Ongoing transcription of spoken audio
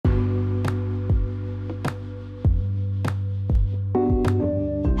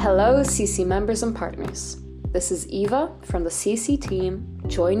Hello CC members and partners. This is Eva from the CC team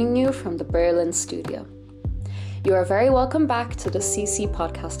joining you from the Berlin studio. You are very welcome back to the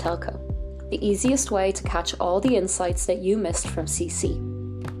CC-Podcast.telco, the easiest way to catch all the insights that you missed from CC.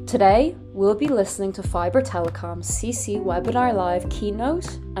 Today, we'll be listening to Fiber Telecom's CC Webinar Live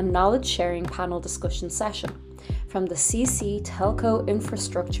keynote and knowledge sharing panel discussion session from the CC Telco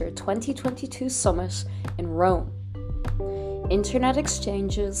Infrastructure 2022 Summit in Rome. Internet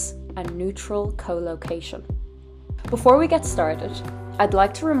exchanges and neutral co-location. Before we get started, I'd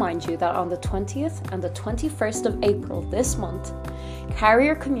like to remind you that on the 20th and the 21st of April this month,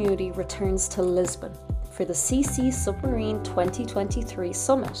 Carrier Community returns to Lisbon for the CC Submarine 2023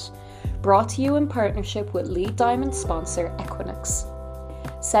 Summit, brought to you in partnership with lead diamond sponsor Equinix.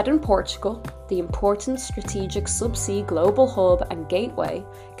 Set in Portugal, the important strategic subsea global hub and gateway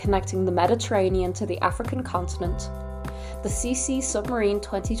connecting the Mediterranean to the African continent, the CC Submarine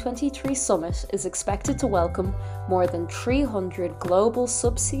 2023 Summit is expected to welcome more than 300 global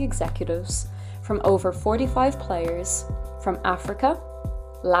subsea executives from over 45 players from Africa,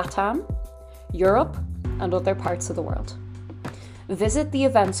 LATAM, Europe, and other parts of the world. Visit the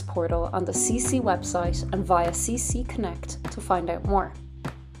events portal on the CC website and via CC Connect to find out more.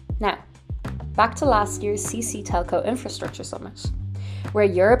 Now, back to last year's CC Telco Infrastructure Summit, where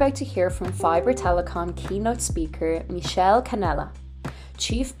you're about to hear from Fiber Telecom keynote speaker Michelle Canella,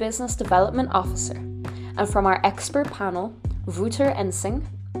 Chief Business Development Officer, and from our expert panel, Wouter Ensing,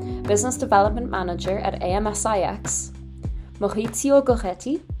 Business Development Manager at AMSIX, Maurizio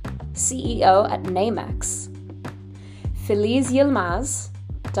Goretti, CEO at Namex, Feliz Yilmaz,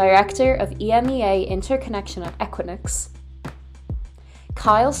 Director of EMEA Interconnection at Equinix,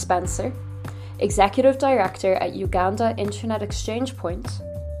 Kyle Spencer, Executive Director at Uganda Internet Exchange Point,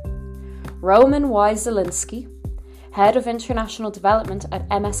 Roman Y. Zielinski, Head of International Development at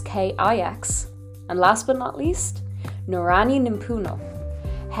MSK-IX, and last but not least, Nurani Nimpuno,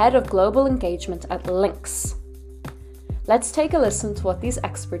 Head of Global Engagement at Lynx. Let's take a listen to what these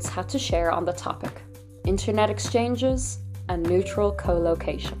experts had to share on the topic, Internet exchanges and neutral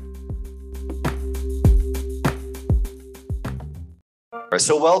co-location.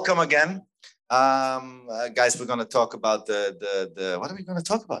 So welcome again. Guys, we're going to talk about the what are we going to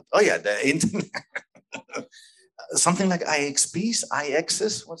talk about? Oh yeah, the internet. Something like IXPs,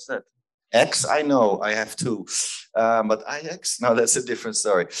 IXs. What's that? X, I know, I have two. But IX, no, that's a different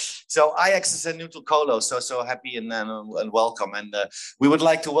story. So IX is a neutral colo. So happy and welcome. And we would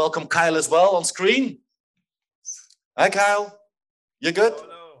like to welcome Kyle as well on screen. Hi, Kyle. You good?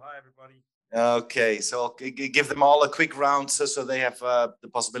 Hello. Hi, everybody. Okay, so I'll give them all a quick round so they have the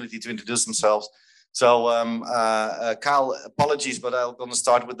possibility to introduce themselves. So Kyle, apologies, but I'm going to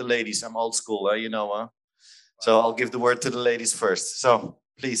start with the ladies. I'm old school, you know. So I'll give the word to the ladies first. So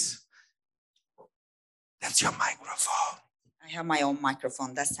please. That's your microphone. I have my own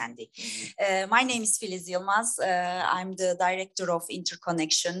microphone. That's handy. My name is Feliz Yilmaz. I'm the Director of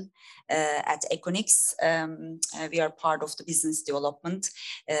Interconnection at Equinix. We are part of the business development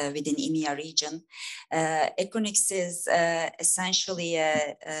within EMEA region. Equinix is essentially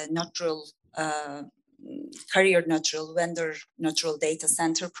a neutral, carrier neutral, vendor neutral data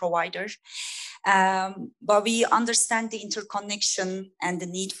center provider. But we understand the interconnection and the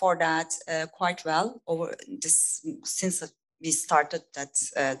need for that quite well over this since we started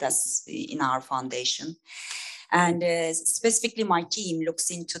that's in our foundation. And specifically my team looks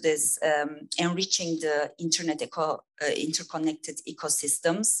into this, enriching the interconnected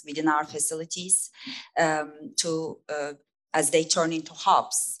ecosystems within our facilities to as they turn into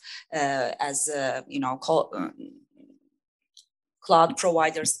hubs, cloud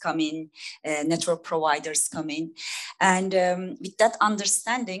providers come in, network providers come in. And with that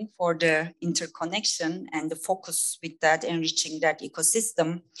understanding for the interconnection and the focus with that, enriching that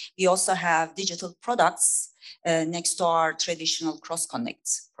ecosystem, we also have digital products next to our traditional cross-connect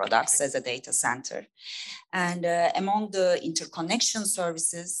products as a data center. And among the interconnection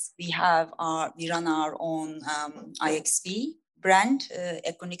services, we run our own IXP brand,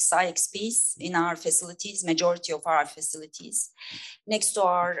 Equinix IXPs in our facilities, majority of our facilities, next to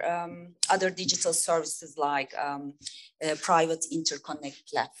our other digital services like private interconnect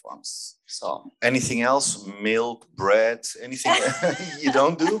platforms. So anything else? Milk, bread, anything you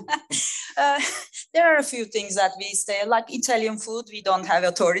don't do? There are a few things that we say, like Italian food. We don't have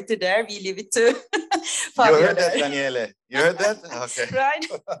authority there. We leave it to Fabio. You heard that, Daniele? You heard that? Okay. Right.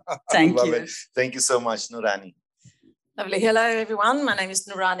 Thank you. Thank you so much, Nurani. Lovely. Hello, everyone. My name is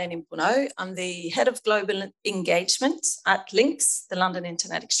Nurani Nimpuno. I'm the Head of Global Engagement at Lynx, the London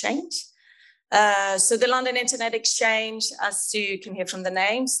Internet Exchange. So the London Internet Exchange, as you can hear from the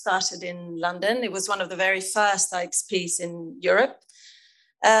name, started in London. It was one of the very first IXPs in Europe.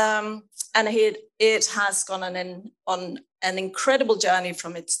 And it has gone on an incredible journey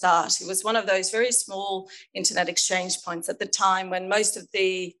from its start. It was one of those very small internet exchange points at the time when most of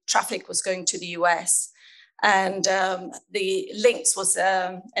the traffic was going to the US. And the links was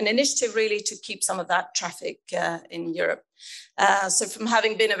an initiative really to keep some of that traffic in Europe. So from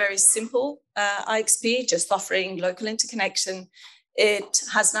having been a very simple IXP, just offering local interconnection, it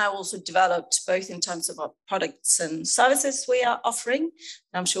has now also developed both in terms of our products and services we are offering.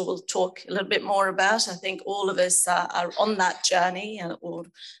 I'm sure we'll talk a little bit more about. I think all of us are on that journey or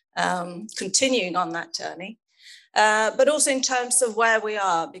continuing on that journey. But also in terms of where we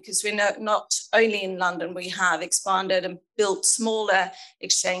are, because we know not only in London, we have expanded and built smaller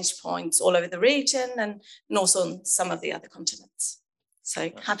exchange points all over the region and also on some of the other continents.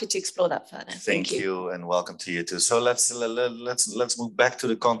 So happy to explore that further. Thank you, and welcome to you too. So let's move back to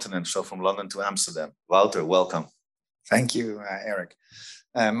the continent. So from London to Amsterdam. Wouter, welcome. Thank you, Eric.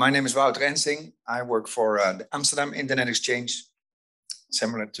 My name is Wouter Ensing. I work for the Amsterdam Internet Exchange,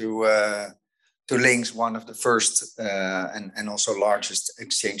 similar to Links, one of the first and also largest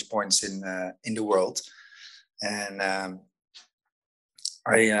exchange points in the world. And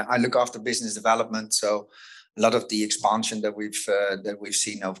I look after business development. So a lot of the expansion that we've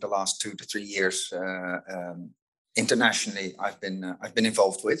seen over the last 2 to 3 years internationally, I've been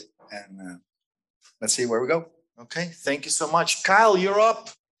involved with. And let's see where we go. Okay, thank you so much. Kyle, you're up.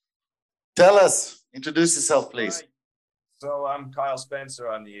 Tell us, introduce yourself, please. Hi. So I'm Kyle Spencer.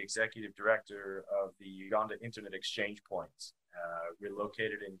 I'm the Executive Director of the Uganda Internet Exchange Point. We're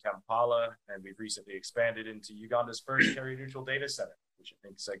located in Kampala, and we've recently expanded into Uganda's first carrier-neutral data center, which I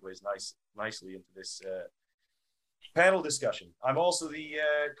think segues nicely into this panel discussion. I'm also the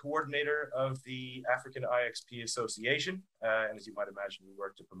coordinator of the African IXP Association, and as you might imagine, we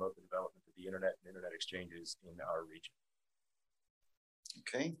work to promote the development of the internet and internet exchanges in our region.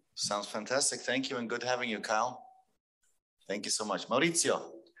 Okay, sounds fantastic. Thank you, and good having you, Kyle. Thank you so much. Maurizio.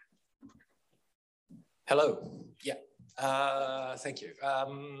 Hello. Yeah. Thank you.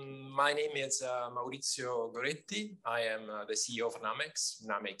 My name is Maurizio Goretti. I am the CEO of Namex.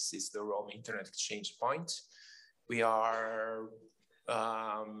 Namex is the Rome Internet Exchange Point. We are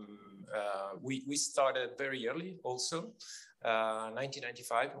we started very early. Also,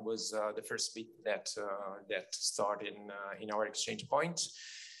 1995 was the first bit that started in our exchange point.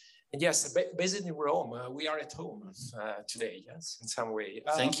 And yes, based in Rome, we are at home today. Yes, in some way.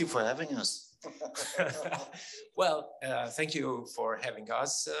 Thank you for having us. Well, thank you for having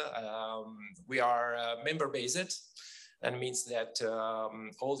us. We are member-based. That means that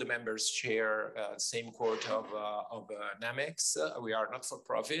all the members share the same quota of Namex. We are not for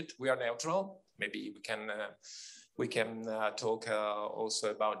profit. We are neutral. Maybe we can talk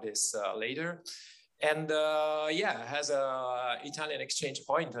also about this later. And yeah, as an Italian exchange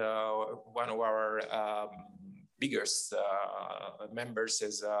point, one of our biggest members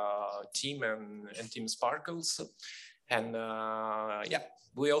is Team and Team Sparkles. And yeah,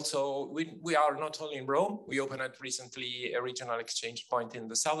 we are not only in Rome. We opened recently a regional exchange point in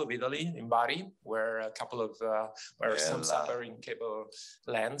the south of Italy, in Bari, where a couple of some submarine cable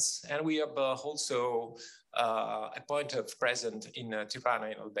lands, and we have also a point of presence in Tirana,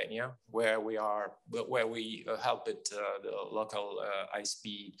 in Albania, where we helped the local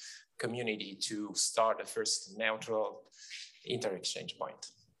ISP community to start the first neutral inter-exchange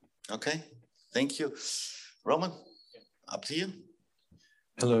point. Okay, thank you, Roman. Up to you.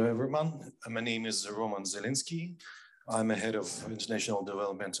 Hello, everyone. My name is Roman Zelinsky. I'm a head of international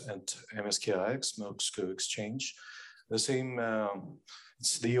development at MSKIX, Moscow Exchange. The same,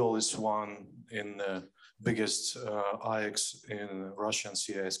 it's the oldest one in the biggest IX in Russian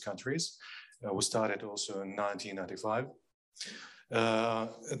CIS countries. We started also in 1995.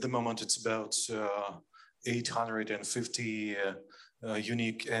 At the moment, it's about 850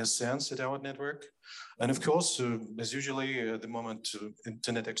 unique ASNs at our network. And of course, as usually at the moment,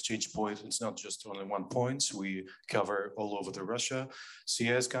 internet exchange point, it's not just only one point. We cover all over the Russia,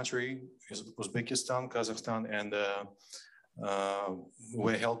 CIS country, Uzbekistan, Kazakhstan, and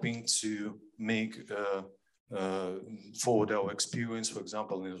we're helping to make forward our experience, for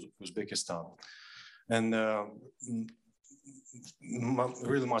example, in Uzbekistan. And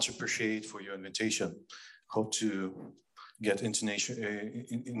really much appreciate for your invitation. Hope to get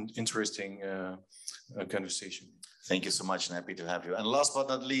interesting conversation. Thank you so much, and happy to have you. And last but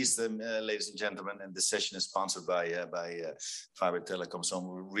not least, ladies and gentlemen, and this session is sponsored by Fiber-telco, so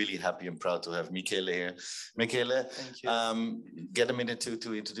I'm really happy and proud to have Michele here. Michele, get a minute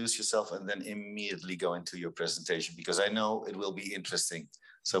to introduce yourself and then immediately go into your presentation, because I know it will be interesting.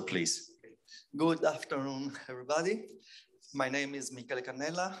 So please. Good afternoon, everybody. My name is Michele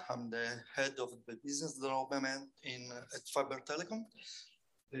Cannella. I'm the head of the business development at Fiber-telco.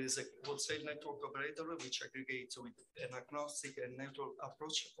 There is a wholesale network operator which aggregates with an agnostic and network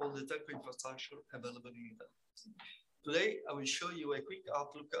approach all the telco infrastructure available in Italy. Today, I will show you a quick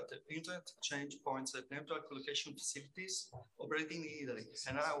outlook at the internet exchange points at network location facilities operating in Italy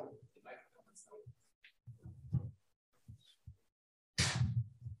and how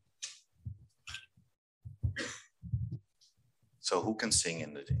So who can sing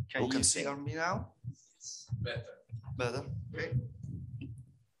in the day? Who can sing? Hear me now? Better. Okay.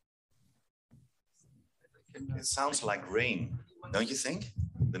 It sounds like rain, don't you think?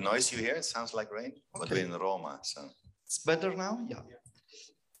 The noise you hear, it sounds like rain. Okay. But we're in Roma, so it's better now. Yeah.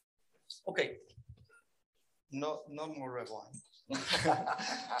 Okay. No more rewind.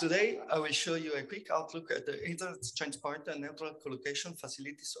 Today, I will show you a quick outlook at the internet exchange point and network colocation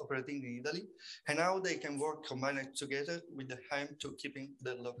facilities operating in Italy and how they can work combined together with the aim to keeping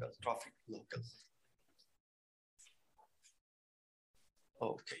the local traffic local.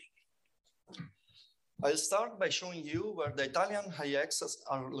 Okay. I'll start by showing you where the Italian IXs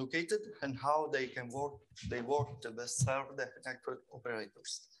are located and how they work to best serve the network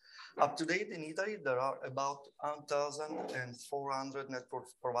operators. Up to date in Italy, there are about 1,400 network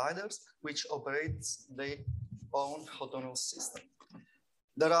providers which operate their own autonomous system.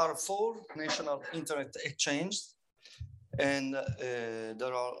 There are 4 national internet exchanges, and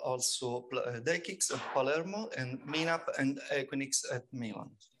there are also Dekix at Palermo and Minap and Equinix at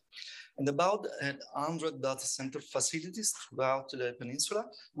Milan. And about 100 data center facilities throughout the peninsula,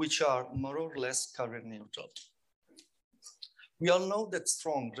 which are more or less carrier neutral. We all know that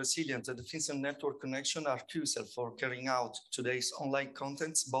strong, resilient, and efficient network connections are crucial for carrying out today's online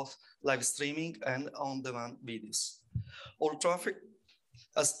contents, both live streaming and on-demand videos.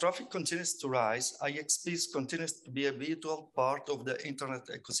 As traffic continues to rise, IXPs continues to be a vital part of the internet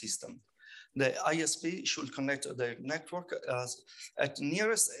ecosystem. The ISP should connect their network at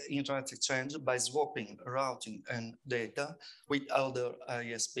nearest internet exchange by swapping, routing, and data with other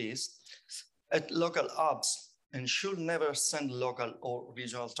ISPs at local hubs, and should never send local or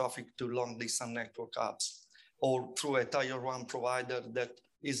regional traffic to long-distance network hubs or through a tier 1 provider that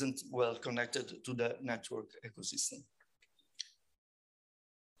isn't well connected to the network ecosystem.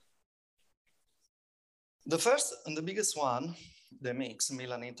 The first and the biggest one, the MIX,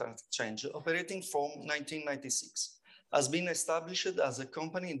 Milan Internet Exchange, operating from 1996, has been established as a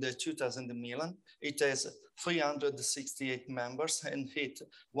company in the 2000 in Milan. It has 368 members and hit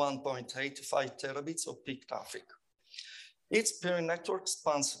 1.85 terabits of peak traffic. Its peering network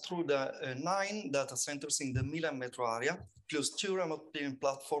spans through the 9 data centers in the Milan metro area, plus 2 remote peering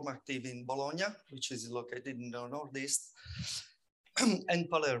platforms active in Bologna, which is located in the northeast, and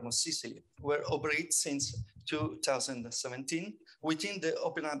Palermo, Sicily, where operates since 2017 within the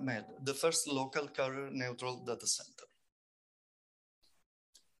OpenHubMed, the first local carrier-neutral data center.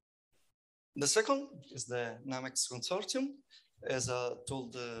 The second is the Namex Consortium, as I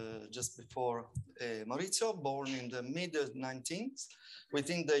told just before Maurizio, born in the mid-19th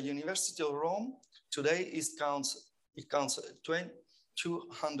within the University of Rome. Today it counts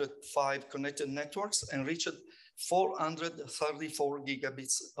 205 connected networks and reached 434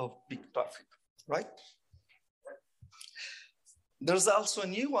 gigabits of peak traffic, right? There's also a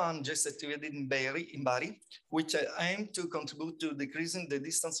new one just activated in Bari, which aim to contribute to decreasing the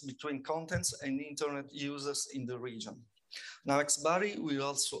distance between contents and internet users in the region. Now, Bari will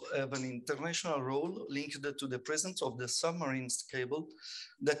also have an international role linked to the presence of the submarine cable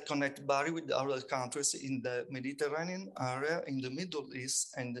that connect Bari with other countries in the Mediterranean area, in the Middle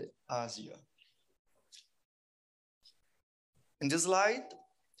East and Asia. In this slide,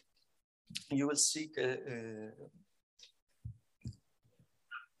 you will see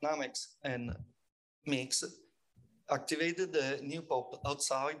Namex and Mix activated the new POP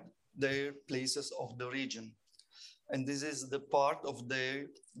outside their places of the region. And this is the part of the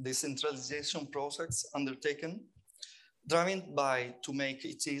decentralization process undertaken, driven by to make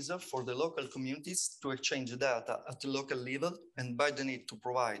it easier for the local communities to exchange data at the local level and by the need to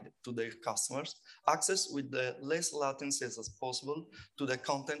provide to their customers access with the less latencies as possible to the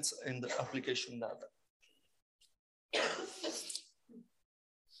contents and the application data.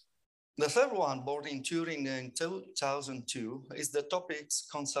 The third one, born in Turin in 2002, is the Topics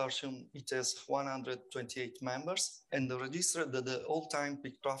Consortium. It has 128 members and registered the all-time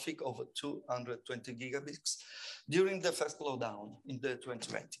peak traffic of 220 gigabits during the first lockdown in the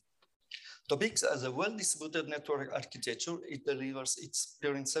 2020. Topics has a well-distributed network architecture. It delivers its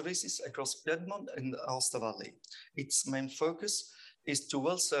peering services across Piedmont and Aosta Valley. Its main focus is to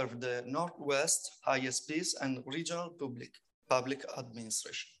well serve the Northwest, ISPs, and regional public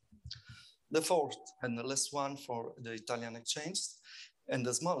administration. The fourth and the last one for the Italian exchange, and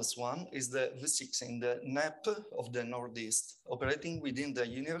the smallest one, is the V6 in the NEP of the Northeast, operating within the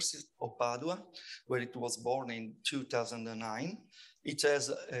University of Padua, where it was born in 2009. It has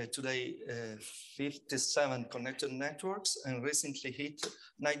today 57 connected networks and recently hit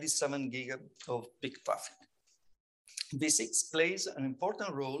 97 gigabits of peak traffic. V6 plays an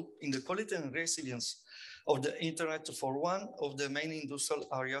important role in the quality and resilience of the internet for one of the main industrial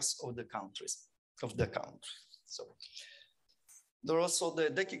areas of the country. Sorry. There are also the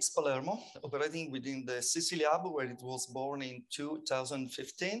DECX Palermo, operating within the Sicily hub, where it was born in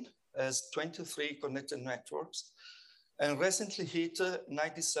 2015, has 23 connected networks, and recently hit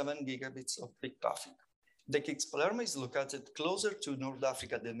 97 gigabits of peak traffic. DECX Palermo is located closer to North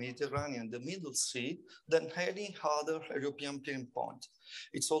Africa, the Mediterranean, the Middle Sea, than any other European peering point.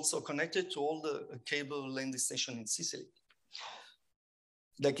 It's also connected to all the cable landing stations in Sicily.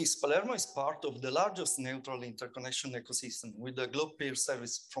 DECX Palermo is part of the largest neutral interconnection ecosystem. With the Globe Peer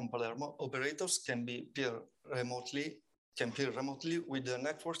service from Palermo, operators can peer remotely with the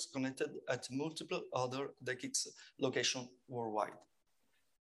networks connected at multiple other DECX locations worldwide.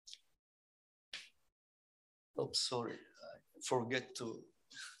 Oh, sorry, I forget to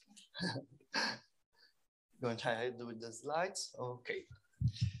go ahead with the slides. Okay,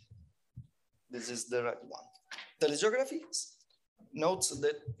 this is the right one. Telegeography notes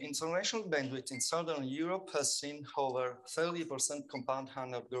that international bandwidth in Southern Europe has seen over 30% compound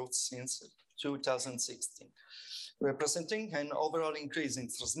annual growth since 2016, representing an overall increase in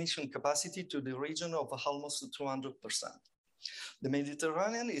transmission capacity to the region of almost 200%. The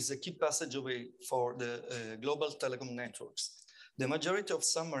Mediterranean is a key passageway for the global telecom networks. The majority of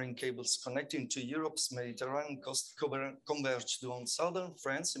submarine cables connecting to Europe's Mediterranean coast converge on southern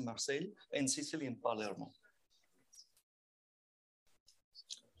France in Marseille and Sicily in Palermo.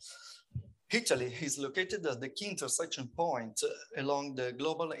 Italy is located at the key intersection point along the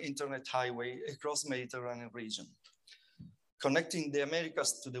global internet highway across the Mediterranean region, connecting the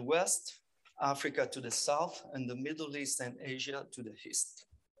Americas to the west, Africa to the south, and the Middle East and Asia to the east.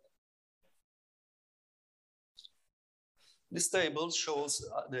 This table shows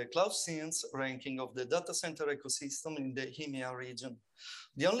the cloud scenes ranking of the data center ecosystem in the EMEA region.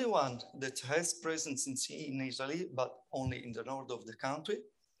 The only one that has presence in Italy, but only in the north of the country,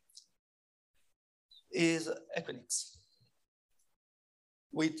 is Equinix,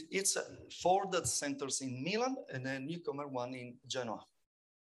 with its 4 data centers in Milan and a newcomer one in Genoa.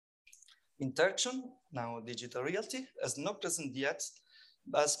 Interxion, now Digital Realty, has not present yet,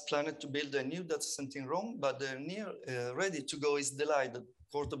 as planned to build a new data center in Rome, but the ready to go is delayed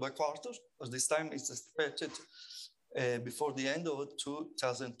quarter by quarter, as this time it's expected before the end of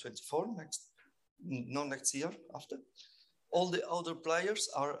 2024, not next year, after. All the other players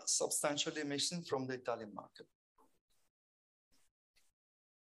are substantially missing from the Italian market.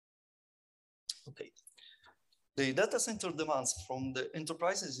 Okay. The data center demands from the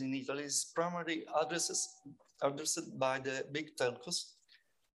enterprises in Italy is primarily addressed by the big telcos,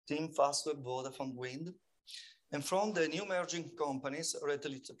 TIM, Fastweb, Vodafone, Wind, and from the new emerging companies,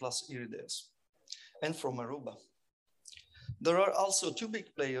 Retelite plus Irideus, and from Aruba. There are also 2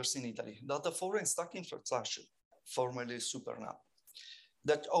 big players in Italy, Data4 and Stack Infrastructure, formerly SuperNAP,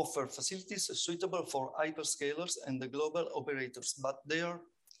 that offer facilities suitable for hyperscalers and the global operators, but they are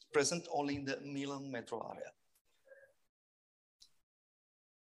present only in the Milan metro area.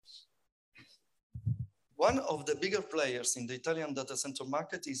 One of the bigger players in the Italian data center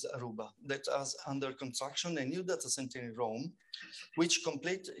market is Aruba, that has under construction a new data center in Rome, which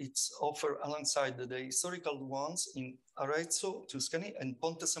completes its offer alongside the historical ones in Arezzo, Tuscany, and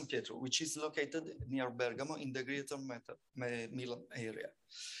Ponte San Pietro, which is located near Bergamo in the greater Milan area.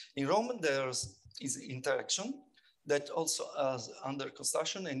 In Rome, there is Interxion, that also has under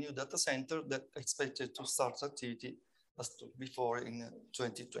construction a new data center that expected to start activity as before in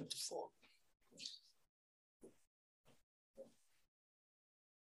 2024.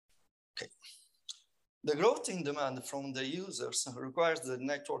 The growth in demand from the users requires that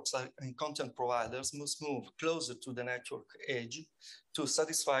networks and content providers must move closer to the network edge to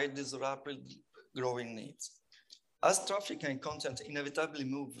satisfy these rapidly growing needs. As traffic and content inevitably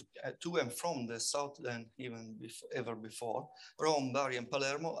move to and from the south than ever before, Rome, Bari, and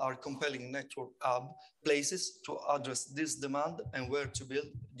Palermo are compelling network hub places to address this demand and where to build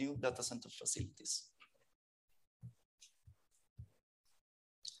new data center facilities.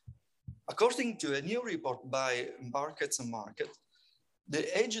 According to a new report by Markets and Market,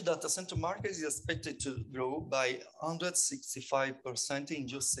 the edge data center market is expected to grow by 165% in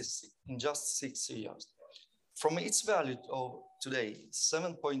just 6 years. From its value of today,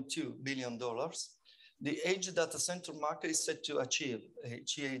 $7.2 billion, the edge data center market is set to achieve a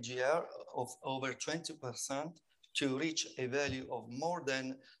CAGR of over 20% to reach a value of more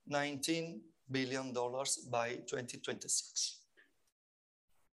than $19 billion by 2026.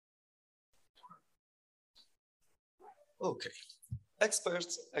 Okay,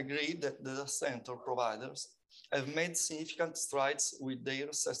 experts agree that data center providers have made significant strides with their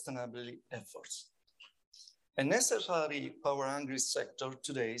sustainability efforts. A necessary power-hungry sector,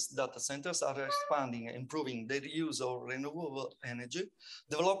 today's data centers are expanding and improving their use of renewable energy,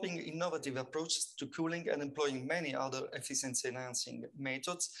 developing innovative approaches to cooling and employing many other efficiency-enhancing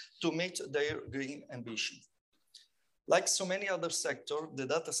methods to meet their green ambition. Like so many other sectors, the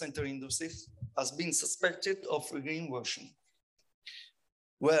data center industry has been suspected of greenwashing,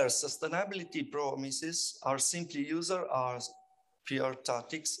 where sustainability promises are simply used as PR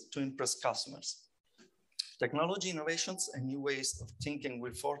tactics to impress customers. Technology innovations and new ways of thinking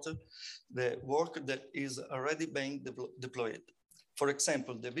will further the work that is already being deployed. For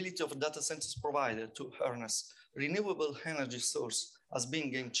example, the ability of data centers provider to harness renewable energy source has been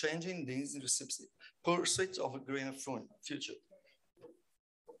game-changing in the industry's pursuit of a greener future.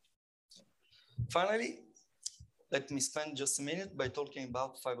 Finally, let me spend just a minute by talking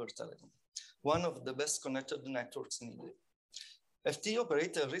about fiber telecom, one of the best connected networks in Italy. FT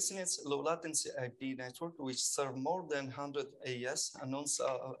operates a resilient low-latency IP network which serves more than 100 AES, announced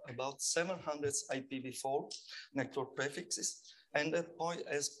about 700 IPv4 network prefixes, and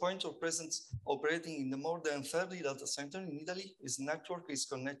as point of presence operating in the more than 30 data centers in Italy. Its network is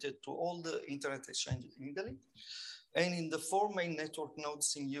connected to all the internet exchanges in Italy and in the 4 main network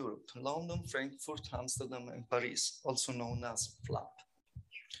nodes in Europe: London, Frankfurt, Amsterdam, and Paris, also known as FLAP.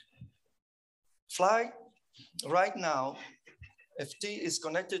 Right now, FT is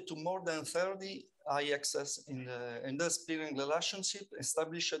connected to more than 30 IXS in the industry relationship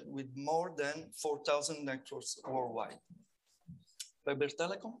established with more than 4,000 networks worldwide. Fiber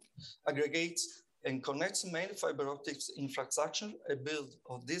Telecom aggregates and connects many fiber optics infrastructure and builds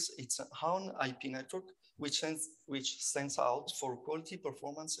on this its own IP network, which stands out for quality,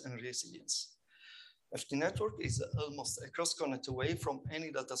 performance, and resilience. FT network is almost a cross-connect away from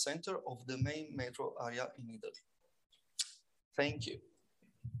any data center of the main metro area in Italy. Thank you.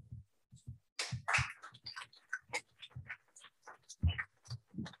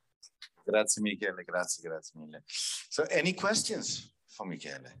 Grazie Michele, grazie mille. So any questions for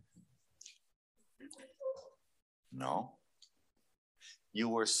Michele? No? You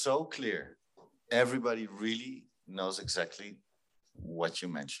were so clear. Everybody really knows exactly what you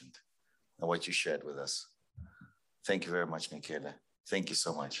mentioned and what you shared with us. Thank you very much, Michele. Thank you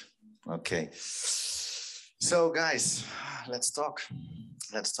so much. Okay. So guys, let's talk.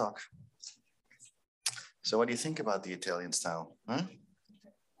 So what do you think about the Italian style? Huh?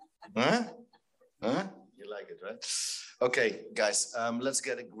 You like it, right? Okay, guys, let's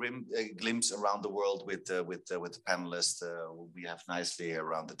get a glimpse around the world with the panelists. We have nicely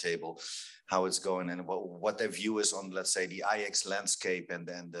around the table how it's going and what their view is on, let's say, the IX landscape and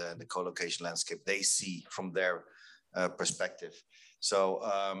the co-location landscape they see from their perspective. So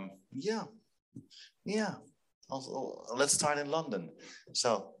yeah. Also, let's start in London.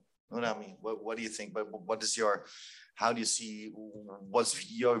 So, what do you think? But how do you see?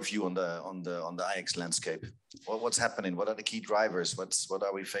 What's your view on the IX landscape? What's happening? What are the key drivers? What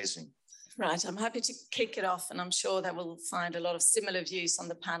are we facing? Right, I'm happy to kick it off, and I'm sure that we'll find a lot of similar views on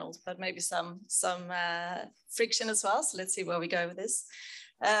the panels, but maybe some friction as well. So let's see where we go with this.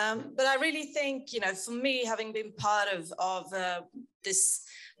 But I really think, for me, having been part of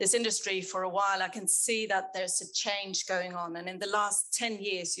this industry for a while, I can see that there's a change going on. And in the last 10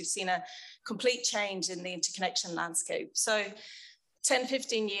 years, you've seen a complete change in the interconnection landscape. So 10,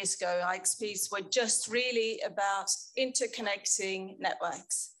 15 years ago, IXPs were just really about interconnecting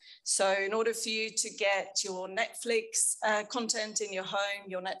networks. So in order for you to get your Netflix content in your home,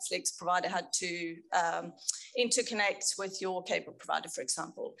 your Netflix provider had to interconnect with your cable provider, for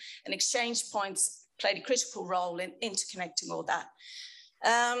example. And exchange points played a critical role in interconnecting all that.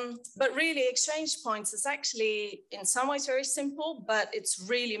 But really, exchange points is actually in some ways very simple, but it's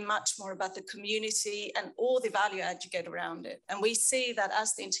really much more about the community and all the value add you get around it. And we see that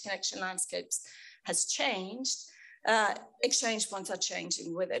as the interconnection landscapes has changed, exchange points are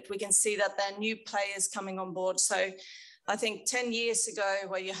changing with it. We can see that there are new players coming on board. So I think 10 years ago,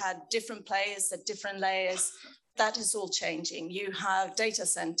 where you had different players at different layers, that is all changing. You have data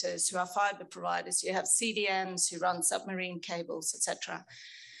centers who are fiber providers, you have CDNs who run submarine cables, etc.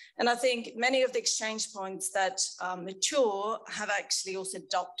 And I think many of the exchange points that are mature have actually also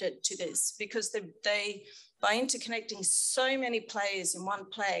adopted to this, because they by interconnecting so many players in one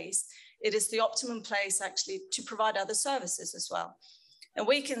place, it is the optimum place actually to provide other services as well. And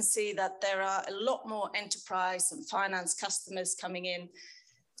we can see that there are a lot more enterprise and finance customers coming in.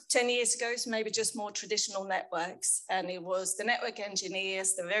 10 years ago, it's maybe just more traditional networks, and it was the network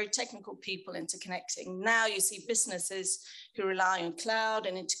engineers, the very technical people interconnecting. Now you see businesses who rely on cloud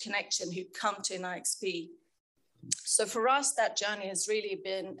and interconnection who come to an IXP. So for us, that journey has really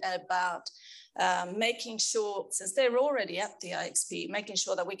been about making sure, since they're already at the IXP, making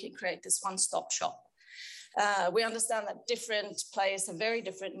sure that we can create this one-stop shop. We understand that different players have very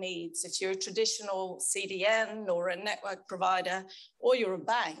different needs. If you're a traditional CDN or a network provider, or you're a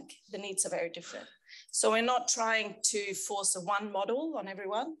bank, the needs are very different. So we're not trying to force a one model on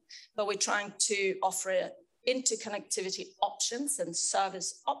everyone, but we're trying to offer interconnectivity options and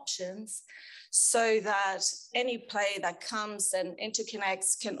service options so that any player that comes and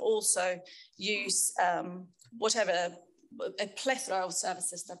interconnects can also use whatever, a plethora of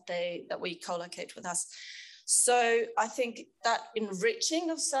services that we co-locate with us. So I think that enriching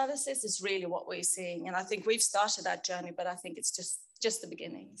of services is really what we're seeing. And I think we've started that journey, but I think it's just the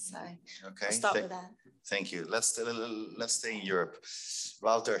beginning. So okay, I'll start with that. Thank you. Let's stay in Europe.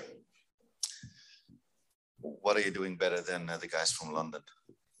 Wouter, what are you doing better than the guys from London?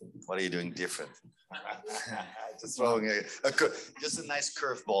 What are you doing different? Just throwing just a nice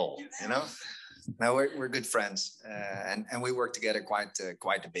curveball, you know? No, we're good friends, and we work together quite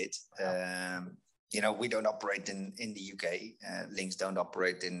a bit. You know, we don't operate in the UK. Links don't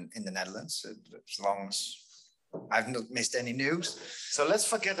operate in the Netherlands, as long as I've not missed any news. So let's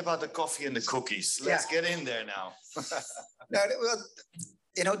forget about the coffee and the cookies. Let's get in there now. No, well,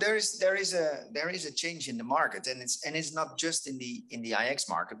 you know, there is a change in the market, and it's not just in the IX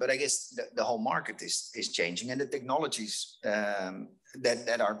market, but I guess the whole market is changing, and the technologies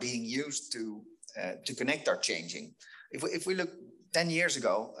that are being used to connect are changing. If we look 10 years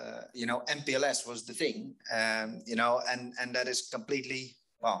ago, you know, MPLS was the thing, you know, and that is completely,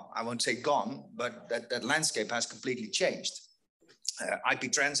 well, I won't say gone, but that landscape has completely changed. IP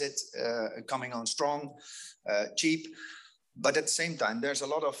transit coming on strong, cheap, but at the same time, there's a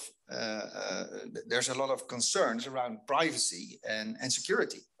lot of concerns around privacy and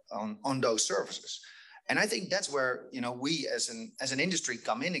security on those services. And I think that's where, you know, we as an industry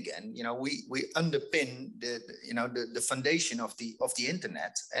come in again. You know, we underpin the foundation of the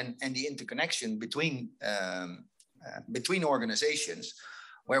internet and the interconnection between organizations,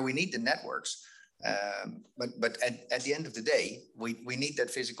 where we need the networks. But at the end of the day, we need that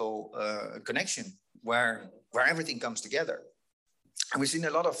physical connection where everything comes together. And we've seen a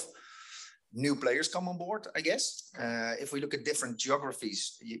lot of new players come on board, I guess. If we look at different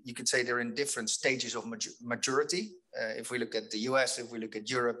geographies, you could say they're in different stages of maturity. If we look at the US, if we look at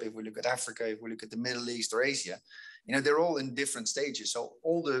Europe, if we look at Africa, if we look at the Middle East or Asia, you know, they're all in different stages. So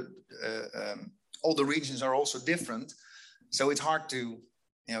all the regions are also different. So it's hard to,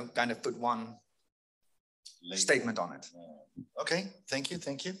 you know, kind of put one statement on it. Okay, thank you.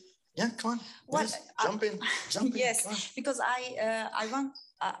 Yeah, come on. Well, jump in. Yes, because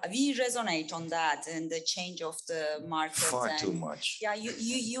we resonate on that and the change of the market. Far too much. Yeah,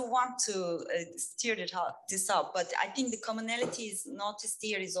 you want to steer this up, but I think the commonalities noticed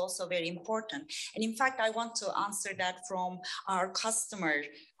here is also very important. And in fact, I want to answer that from our customer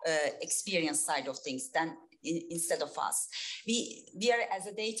experience side of things. Then instead of us. We are, as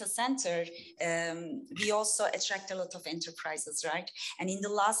a data center, we also attract a lot of enterprises, right? And in the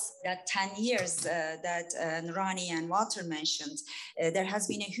last 10 years that Nurani and Wouter mentioned, there has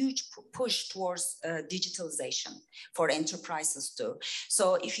been a huge push towards digitalization for enterprises too.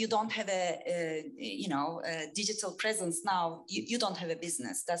 So if you don't have a digital presence now, you don't have a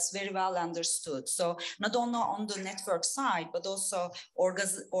business. That's very well understood. So not only on the network side, but also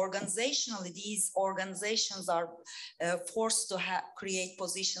organizationally, these organizations organizations are forced to create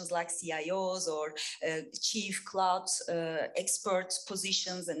positions like CIOs or chief cloud expert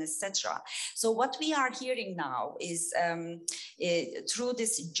positions and etc. So what we are hearing now is through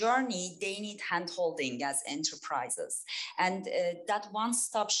this journey, they need hand-holding as enterprises. And that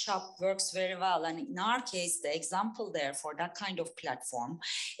one-stop shop works very well. And in our case, the example there for that kind of platform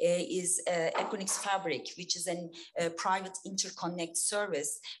is Equinix Fabric, which is a private interconnect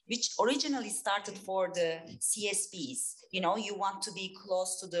service, which originally started for the CSPs. You know, you want to be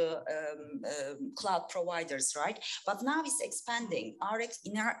close to the cloud providers, right? But now it's expanding.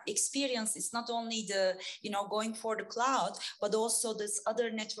 In our experience, it's not only the, going for the cloud, but also this other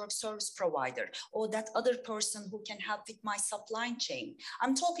network service provider or that other person who can help with my supply chain.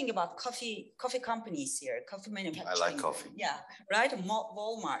 I'm talking about coffee companies here, coffee manufacturing. I like coffee. Yeah, right?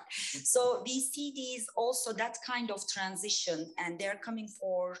 Walmart. So we see these also that kind of transition, and they're coming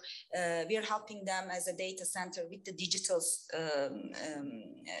for, we are helping them as a data center with the digital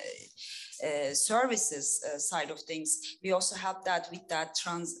services side of things. We also help that with that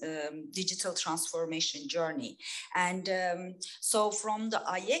digital transformation journey. And so from the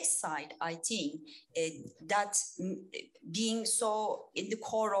IX side, I think that being so in the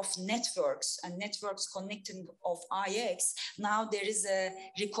core of networks and networks connecting of IX, now there is a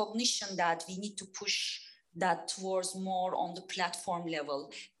recognition that we need to push that towards more on the platform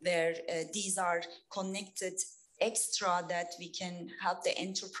level, where these are connected extra that we can help the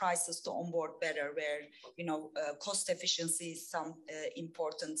enterprises to onboard better, where cost efficiency is some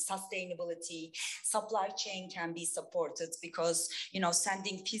important, sustainability, supply chain can be supported, because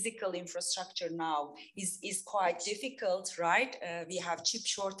sending physical infrastructure now is quite difficult, right? We have chip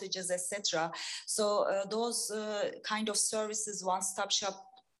shortages, etc. So those kind of services, one-stop shop,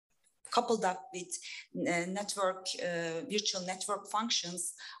 coupled up with virtual network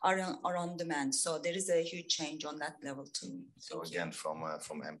functions are on demand. So there is a huge change on that level too. So again, from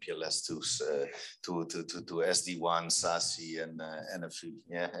MPLS to SD-WAN, SASE, and NFV.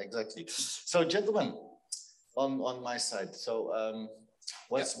 Yeah, exactly. So gentlemen, on my side, so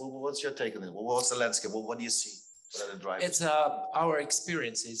what's your take on it? What's the landscape? What do you see? What are the drivers? It's our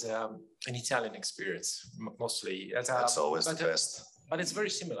experience is an Italian experience mostly. That's always the best. But it's very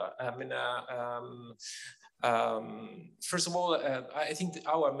similar. I mean, first of all, I think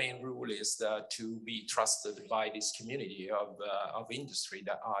our main rule is to be trusted by this community of industry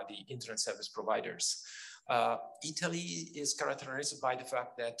that are the internet service providers. Italy is characterized by the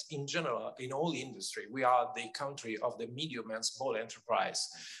fact that in general, in all industry, we are the country of the medium and small enterprise.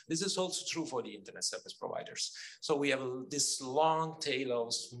 This is also true for the internet service providers. So we have this long tail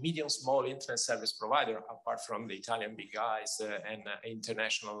of medium, small internet service provider, apart from the Italian big guys and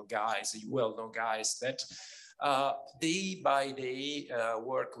international guys, well-known guys that day by day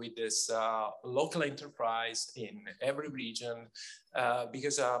work with this local enterprise in every region,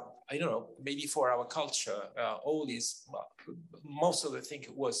 because I don't know, maybe for our culture, most of the thing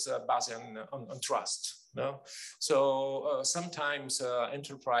was based on trust. No, so sometimes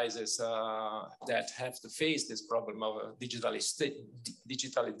enterprises that have to face this problem of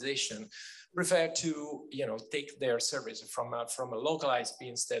digitalization prefer to take their service from a local ISP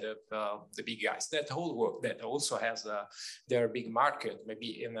instead of the big guys. That whole work that also has their big market,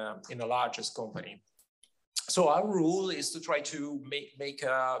 maybe in a largest company. So our rule is to try to make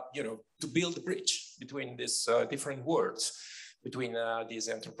to build a bridge between these different worlds, between these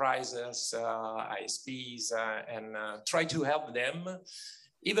enterprises, ISPs, and try to help them.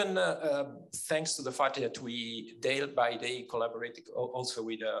 Even thanks to the fact that we day by day collaborate also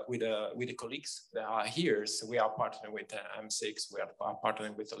with the colleagues that are here. So we are partnering with M6, we are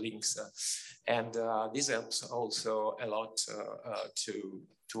partnering with the links, and this helps also a lot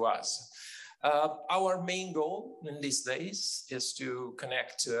to us. Our main goal in these days is to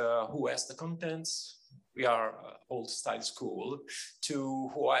connect who has the contents. We are old style school to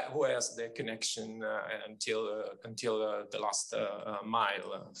who has the connection until the last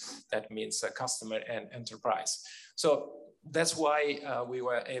mile. That means customer and enterprise. So that's why we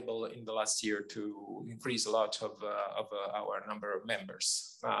were able in the last year to increase a lot of our number of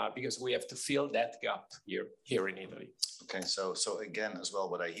members, because we have to fill that gap here in Italy. Okay, so again as well,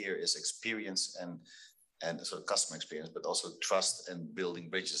 what I hear is experience and sort of customer experience, but also trust and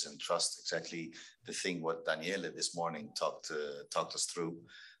building bridges and trust. Exactly the thing what Daniele this morning talked us through.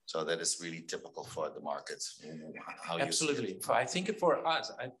 So that is really typical for the market. Absolutely. I think for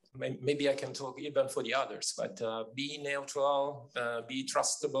us, maybe I can talk even for the others, but be neutral, be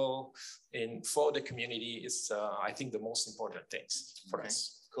trustable for the community is, I think, the most important things for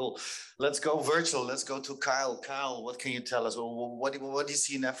us. Cool. Let's go virtual. Let's go to Kyle. Kyle, what can you tell us? What do you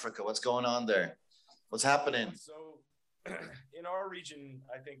see in Africa? What's going on there? What's happening? So in our region,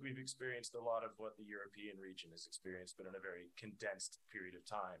 I think we've experienced a lot of what the European region has experienced, but in a very condensed period of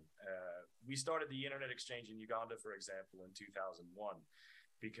time. We started the internet exchange in Uganda, for example, in 2001,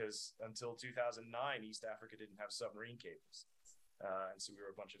 because until 2009, East Africa didn't have submarine cables. And so we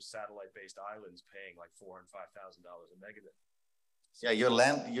were a bunch of satellite-based islands paying like $4,000 and $5,000 a megabit. So Yeah,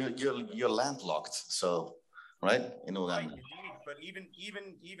 you're landlocked. So, right, in Uganda. Right, indeed. But even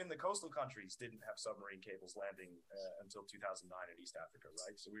the coastal countries didn't have submarine cables landing until 2009 in East Africa,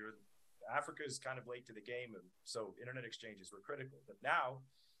 right? So Africa is kind of late to the game, and so internet exchanges were critical. But now,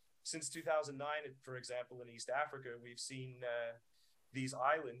 since 2009, for example, in East Africa, we've seen these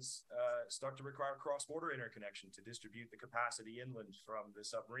islands start to require cross-border interconnection to distribute the capacity inland from the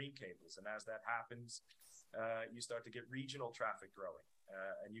submarine cables. And as that happens, you start to get regional traffic growing.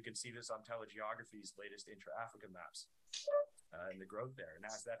 And you can see this on Telegeography's latest intra-Africa maps and the growth there. And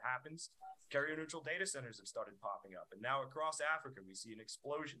as that happens, carrier-neutral data centers have started popping up. And now across Africa, we see an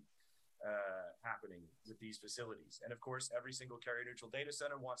explosion happening with these facilities. And of course, every single carrier-neutral data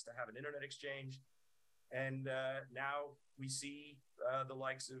center wants to have an internet exchange. And now we see the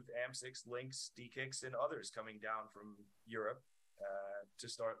likes of AM6, Lynx, DKIX, and others coming down from Europe to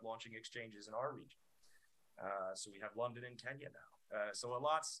start launching exchanges in our region. So we have London and Kenya now. So a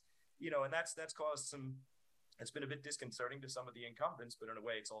lot's, and that's caused some, it's been a bit disconcerting to some of the incumbents, but in a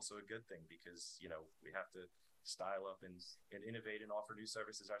way it's also a good thing because, we have to style up and innovate and offer new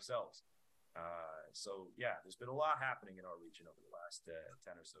services ourselves. So yeah, there's been a lot happening in our region over the last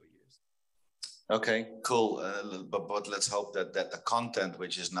 10 or so years. Okay, cool. But let's hope that the content,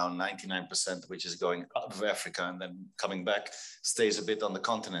 which is now 99%, which is going out of Africa and then coming back, stays a bit on the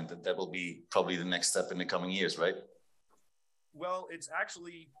continent. That will be probably the next step in the coming years, right? Well, it's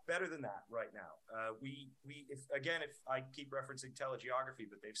actually better than that right now. If I keep referencing Telegeography,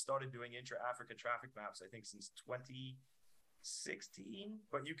 but they've started doing intra-Africa traffic maps, I think since 2016,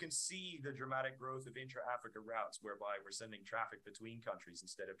 but you can see the dramatic growth of intra-Africa routes whereby we're sending traffic between countries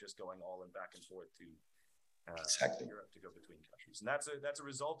instead of just going all in back and forth to Europe to go between countries. And that's a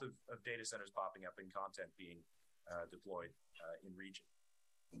result of data centers popping up and content being deployed in region.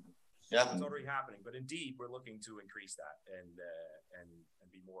 Yeah, it's already happening, but indeed we're looking to increase that and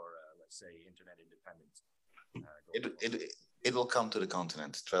be more, let's say, internet independent. It will come to the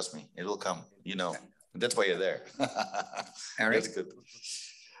continent. Trust me, it will come. That's why you're there. Eric, that's good.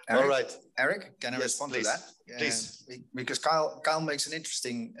 Eric, all right, Eric, can I respond please. to that? Please, because Kyle makes an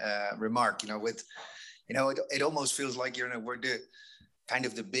interesting remark. It almost feels like we're the kind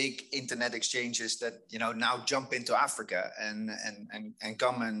of the big internet exchanges that now jump into Africa and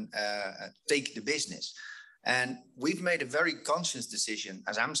come and take the business. And we've made a very conscious decision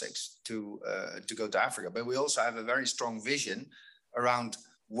as AM6 to go to Africa, but we also have a very strong vision around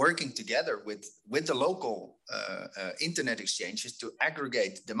working together with the local internet exchanges to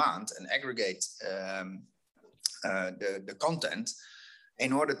aggregate demand and aggregate the content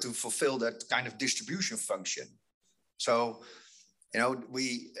in order to fulfill that kind of distribution function. So,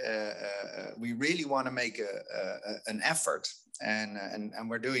 we really want to make an effort, and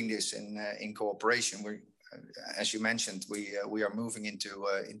we're doing this in cooperation. As you mentioned, we are moving into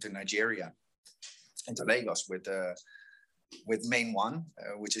Nigeria, into Lagos with Main One,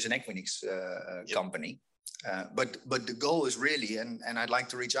 which is an Equinix company. But the goal is really, and I'd like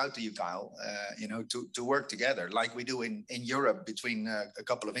to reach out to you, Kyle, to work together like we do in Europe between a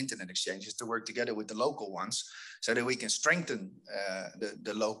couple of internet exchanges, to work together with the local ones so that we can strengthen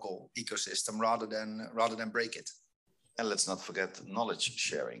the local ecosystem rather than break it. And let's not forget knowledge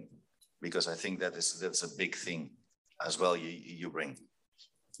sharing, because I think that's a big thing as well you bring.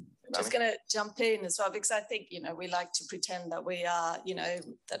 I'm just going to jump in as well, because I think, we like to pretend that we are,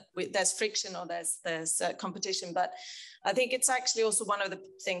 there's friction or there's competition. But I think it's actually also one of the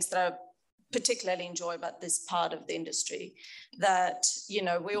things that I particularly enjoy about this part of the industry, that,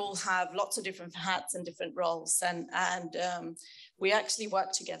 we all have lots of different hats and different roles. And we actually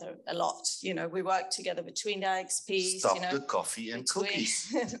work together a lot. We work together between the IXPs. Stop the coffee and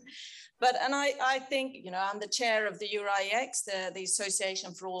cookies. And I think, I'm the chair of the EURIX, the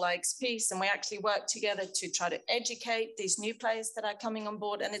Association for All IXPs, and we actually work together to try to educate these new players that are coming on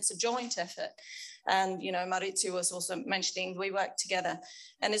board, and it's a joint effort. And, Maurizio was also mentioning we work together.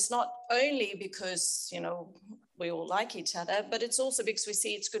 And it's not only because, we all like each other, but it's also because we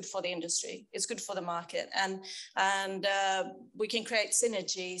see it's good for the industry, it's good for the market, and we can create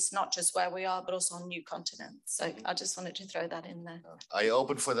synergies, not just where we are, but also on new continents. So I just wanted to throw that in there. Are you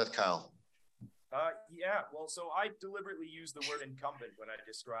open for that, Kyle? Yeah, well, so I deliberately used the word incumbent when I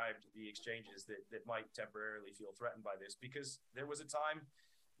described the exchanges that might temporarily feel threatened by this, because there was a time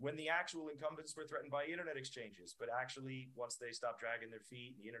when the actual incumbents were threatened by internet exchanges. But actually, once they stopped dragging their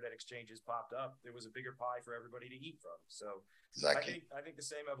feet and the internet exchanges popped up, there was a bigger pie for everybody to eat from. So Exactly. I think the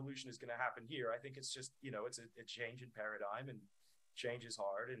same evolution is going to happen here. I think it's just, it's a change in paradigm, and change is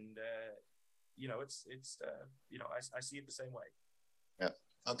hard. And, I see it the same way. Yeah.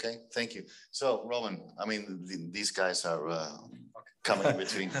 Okay. Thank you. So, Roman, I mean, these guys are coming in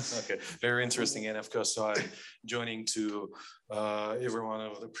between. Okay. Very interesting. And of course, so I'm joining to every one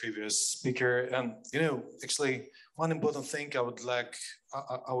of the previous speaker. And, actually, one important thing I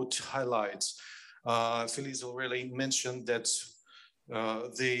would highlight, Feliz already mentioned that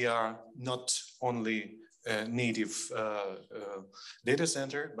they are not only a native data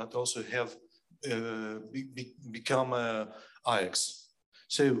center, but also have become IX.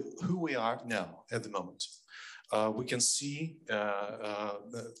 So who we are now at the moment, we can see, I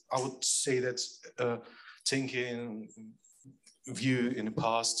would say that taking view in the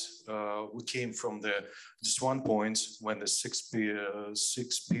past, we came from just one point when the six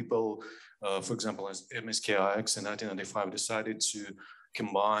people, for example, as MSKIX in 1995 decided to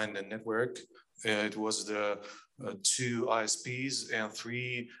combine the network. It was the 2 ISPs and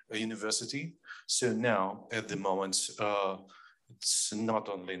 3 university. So now at the moment, it's not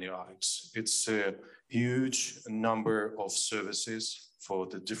only IX, it's a huge number of services for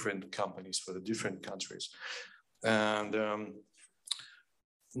the different companies, for the different countries. And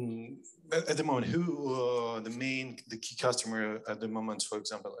at the moment, the key customer at the moment, for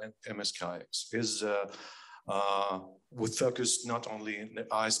example, MSKIX is we focus not only in the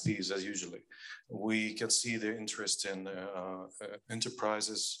ISPs as usually. We can see the interest in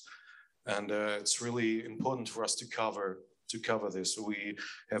enterprises, and it's really important for us to cover this. We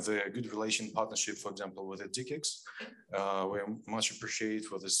have a good partnership, for example, with the DKIX. We're much appreciated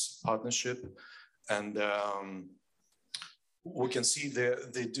for this partnership, and we can see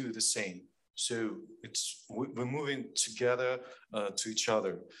they do the same. So we're moving together to each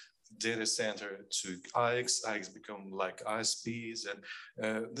other. Data center to IX become like ISPs, and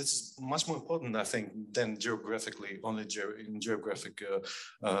this is much more important, I think, than geographically, only in geographic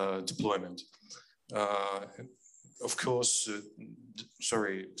deployment. Of course,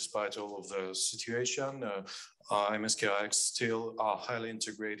 despite all of the situation, MSKIX still are highly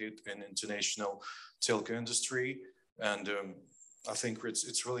integrated in international telco industry, and I think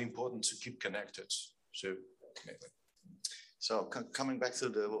it's really important to keep connected. So coming back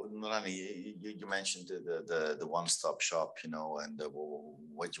to Nurani, you mentioned the one-stop shop, and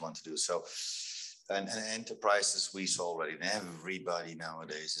what you want to do. So, and enterprises, we saw already, and everybody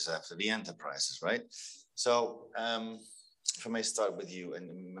nowadays is after the enterprises, right? So if I may start with you,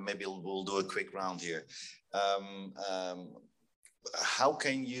 and maybe we'll do a quick round here. How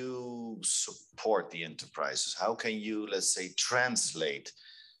can you support the enterprises? How can you, let's say, translate,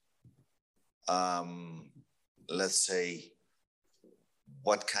 let's say,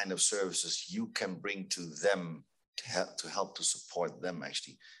 what kind of services you can bring to them to help to support them,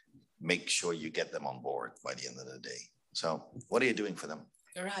 actually make sure you get them on board by the end of the day. So what are you doing for them?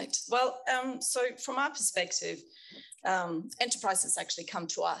 Right. Well, so from our perspective, enterprises actually come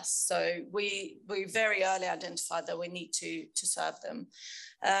to us. So we very early identified that we need to serve them.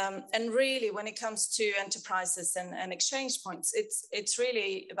 And really, when it comes to enterprises and exchange points, it's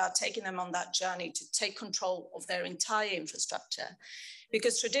really about taking them on that journey to take control of their entire infrastructure.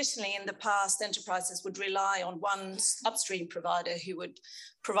 Because traditionally in the past, enterprises would rely on one upstream provider who would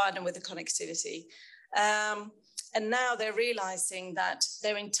provide them with the connectivity. And now they're realizing that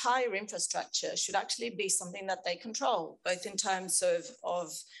their entire infrastructure should actually be something that they control, both in terms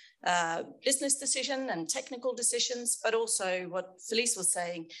of business decision and technical decisions, but also what Felice was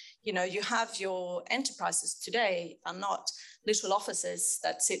saying, you have your enterprises today are not little offices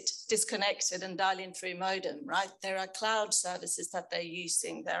that sit disconnected and dial in through modem, right? There are cloud services that they're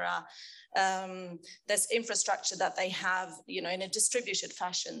using. There's infrastructure that they have, in a distributed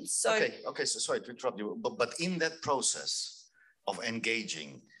fashion. So okay. So sorry to interrupt you, but in that process of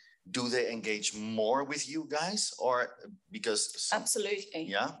engaging, do they engage more with you guys, or because absolutely,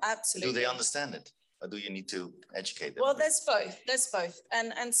 yeah, absolutely, do they understand it? Or do you need to educate them? Well, there's both.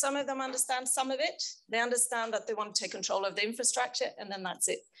 And some of them understand some of it. They understand that they want to take control of the infrastructure, and then that's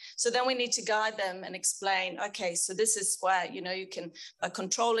it. So then we need to guide them and explain, okay, so this is where, you can, by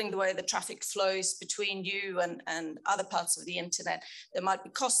controlling the way the traffic flows between you and other parts of the internet, there might be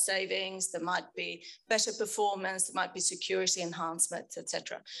cost savings, there might be better performance, there might be security enhancements,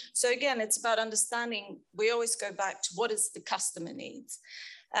 etc. So again, it's about understanding. We always go back to what is the customer needs.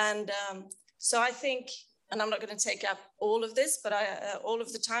 And so I think, and I'm not going to take up all of this, but all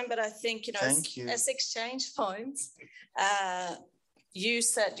of the time, but I think, as exchange points, you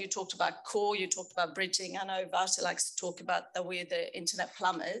talked about core, you talked about bridging. I know Wouter likes to talk about that we're the internet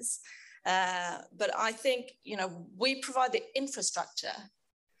plumbers. But I think, we provide the infrastructure.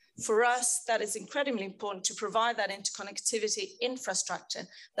 For us, that is incredibly important to provide that interconnectivity infrastructure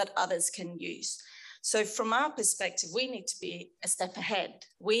that others can use. So from our perspective, we need to be a step ahead.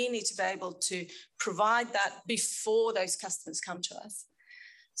 We need to be able to provide that before those customers come to us.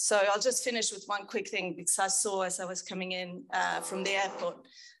 So I'll just finish with one quick thing, because I saw as I was coming in from the airport,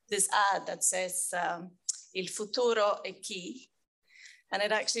 this ad that says, Il futuro è qui. And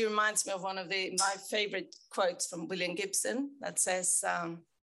it actually reminds me of one of my favorite quotes from William Gibson that says,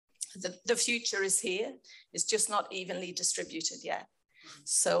 the future is here, it's just not evenly distributed yet.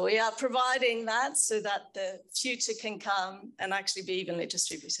 So we are providing that so that the future can come and actually be evenly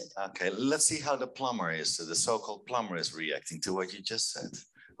distributed. Okay, let's see how the plumber is, the so-called plumber is reacting to what you just said.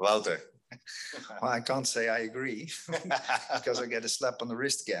 Wouter. Well, I can't say I agree because I get a slap on the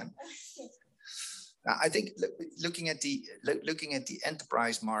wrist again. I think looking at the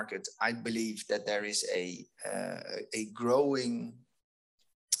enterprise market, I believe that there is a growing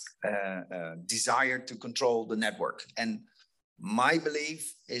desire to control the network, and my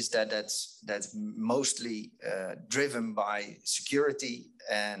belief is that that's mostly driven by security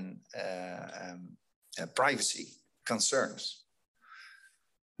and privacy concerns.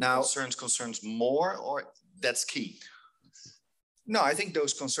 Now, concerns more, or that's key? No, I think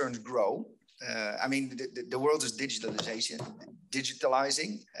those concerns grow. I mean, the world is digitalizing.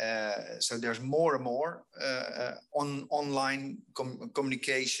 So there's more and more online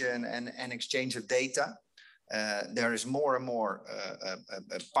communication and exchange of data. There is more and more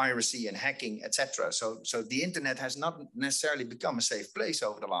piracy and hacking, etc. So the internet has not necessarily become a safe place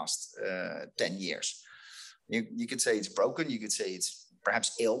over the last 10 years. You could say it's broken. You could say it's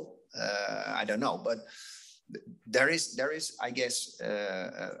perhaps ill. I don't know, but there is, I guess,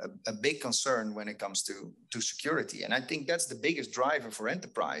 a big concern when it comes to security, and I think that's the biggest driver for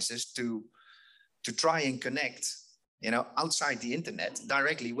enterprises to try and connect, outside the internet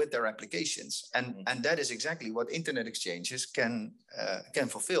directly with their applications, and that is exactly what internet exchanges can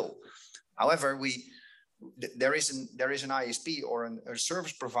fulfill. However, there is an ISP or a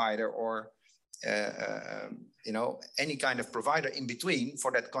service provider or any kind of provider in between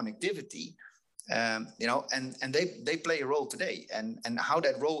for that connectivity. And they play a role today, and how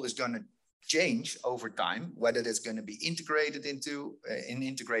that role is going to change over time, whether it's going to be integrated into an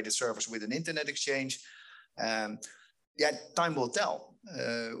integrated service with an internet exchange, time will tell.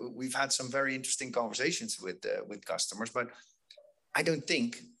 We've had some very interesting conversations with customers, but I don't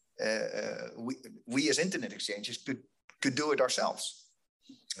think we as internet exchanges could do it ourselves.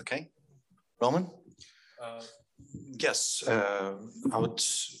 Okay, Roman. Yes, I would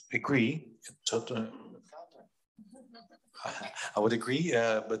agree. I would agree,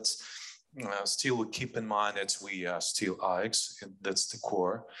 but still keep in mind that we are still IX. That's the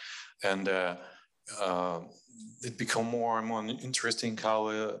core, and it become more and more interesting how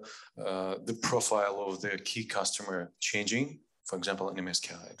the profile of the key customer changing. For example, in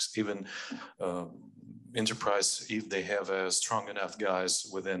MSKX, even enterprise, if they have strong enough guys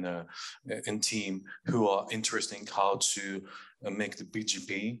within a team who are interested in how to make the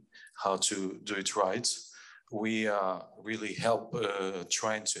BGP, how to do it right, we really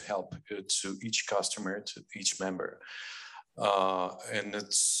trying to help to each customer, to each member, and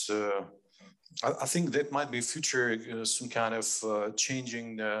it's. I think that might be future, some kind of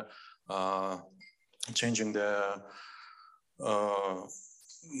changing the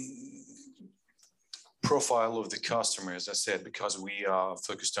profile of the customer, as I said, because we are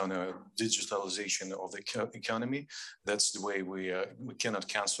focused on a digitalization of the economy. That's the way we cannot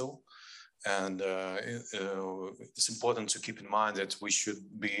cancel. And it's important to keep in mind that we should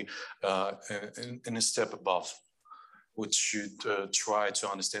be in a step above, which should try to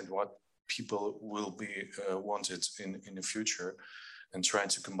understand what people will be wanted in the future, and trying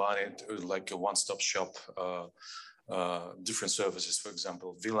to combine it like a one-stop shop. Different services, for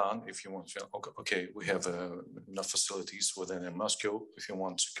example, VLAN, if you want to, okay, we have enough facilities within Moscow. If you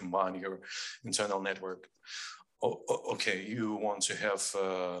want to combine your internal network, okay, you want to have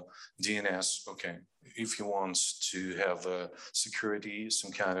DNS, okay. If you want to have security,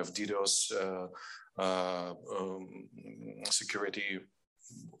 some kind of DDoS security,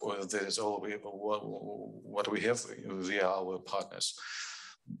 that is all what we have via our partners.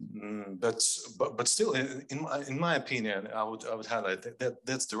 But still, in my opinion, I would highlight that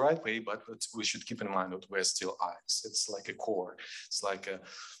that's the right way. But we should keep in mind that we're still IX. It's like a core. It's like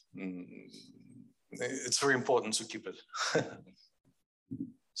it's very important to keep it.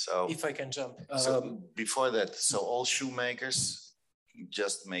 So, if I can jump. So before that, so all shoemakers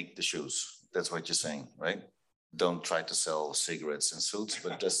just make the shoes. That's what you're saying, right? Don't try to sell cigarettes and suits,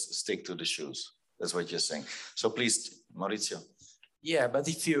 but just stick to the shoes. That's what you're saying. So please, Maurizio. Yeah, but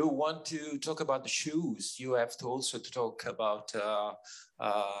if you want to talk about the shoes, you have to also to talk about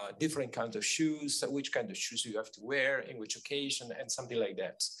different kinds of shoes, which kind of shoes you have to wear, in which occasion, and something like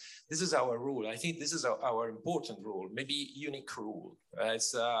that. This is our rule. I think this is our important rule, maybe unique rule.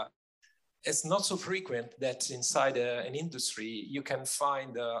 It's not so frequent that inside an industry you can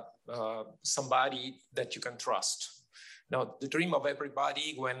find somebody that you can trust. Now, the dream of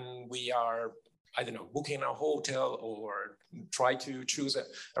everybody when we are, I don't know, booking a hotel or try to choose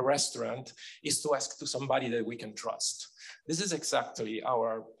a restaurant is to ask to somebody that we can trust. This is exactly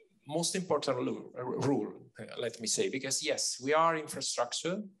our most important rule, let me say, because yes, we are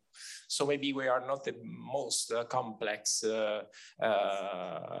infrastructure. So maybe we are not the most complex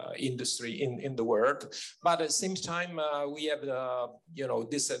industry in the world, but at the same time we have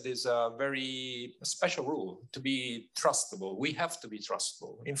this very special rule to be trustable. We have to be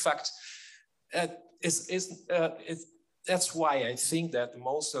trustable. In fact, that's why I think that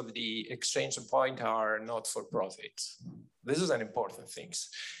most of the exchange points are not for profit. This is an important thing.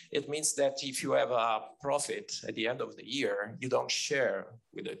 It means that if you have a profit at the end of the year, you don't share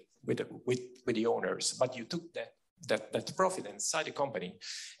with the owners, but you took that profit inside the company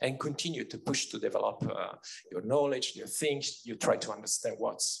and continue to push to develop your knowledge, your things. You try to understand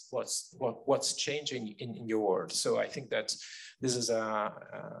what's changing in your world. So I think that this is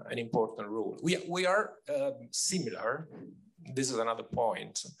an important rule. We are similar. This is another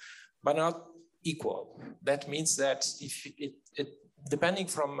point, but not equal. That means that if it depending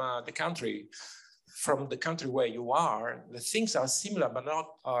from the country where you are, the things are similar but not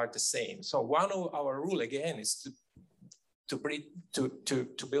are the same. So one of our rule again is to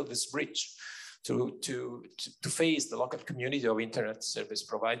build this bridge to face the local community of internet service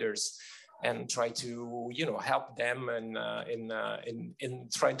providers and try to help them in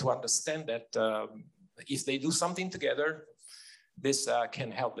trying to understand that if they do something together, this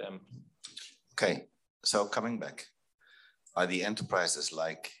can help them. Okay, so coming back, are the enterprises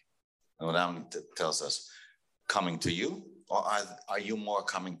like Madame tells us coming to you, or are you more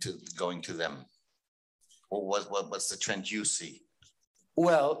going to them? Or what's the trend you see?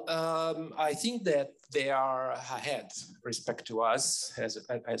 Well, I think that they are ahead respect to us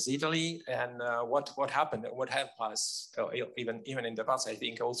as Italy, and what happened, what helped us even in the past, I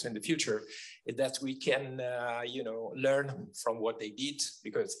think also in the future, is that we can learn from what they did,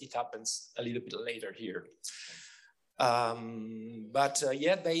 because it happens a little bit later here. But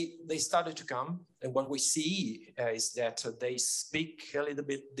they started to come, and what we see is that they speak a little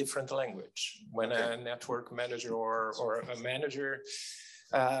bit different language. When a network manager or a manager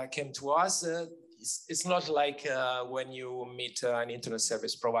came to us, it's not like when you meet an internet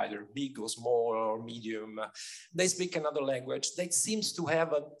service provider, big or small or medium. They speak another language. They seems to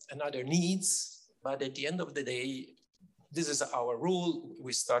have another needs, but at the end of the day, this is our rule.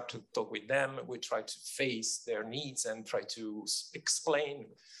 We start to talk with them. We try to face their needs and try to explain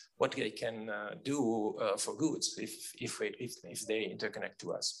what they can do for goods if they interconnect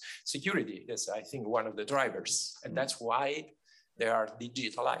to us. Security is, I think, one of the drivers, and that's why they are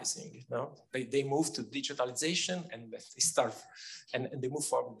digitalizing. They move to digitalization, and they start, and they move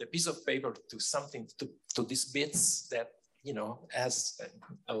from the piece of paper to something to these bits that has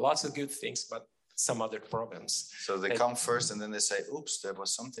a lot of good things, but some other problems. So they come first and then they say, oops, there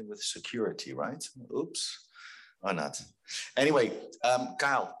was something with security, right? Oops, or not. Anyway,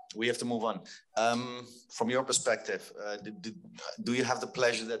 Kyle, we have to move on. From your perspective, do you have the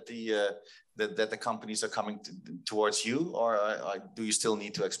pleasure that the companies are coming towards you, or do you still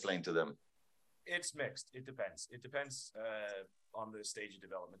need to explain to them? It's mixed. It depends. It depends on the stage of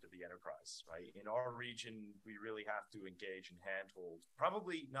development of the enterprise, right? In our region, we really have to engage and handhold,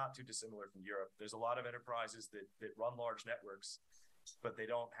 probably not too dissimilar from Europe. There's a lot of enterprises that run large networks, but they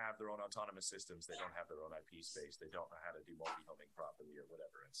don't have their own autonomous systems. They don't have their own IP space. They don't know how to do multi-homing properly or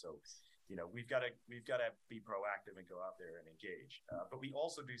whatever. And so, we've got to be proactive and go out there and engage. But we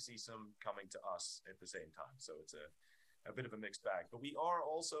also do see some coming to us at the same time. So it's a bit of a mixed bag. But we are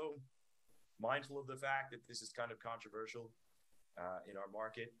also mindful of the fact that this is kind of controversial in our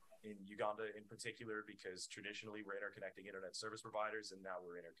market, in Uganda in particular, because traditionally we're interconnecting internet service providers, and now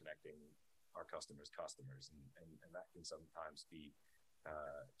we're interconnecting our customers, and that can sometimes be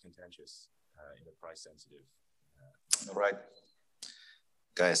contentious in a price-sensitive. All right,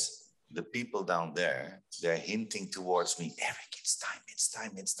 guys, the people down there, they're hinting towards me, Eric, it's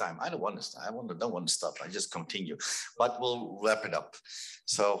time. I don't want to stop. I just continue, but we'll wrap it up.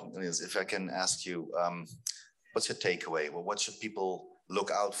 So if I can ask you, what's your takeaway? Well, what should people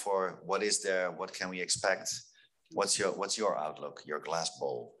look out for? What is there? What can we expect? What's your outlook, your glass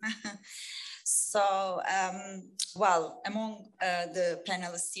bowl? So, well, among the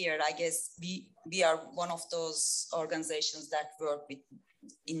panelists here, I guess we are one of those organizations that work with,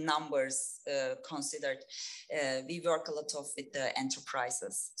 in numbers considered, we work a lot with the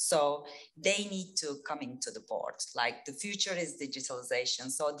enterprises. So they need to come into the board. Like, the future is digitalization.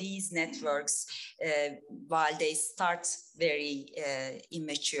 So these networks, while they start very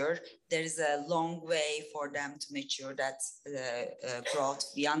immature, there is a long way for them to mature that growth.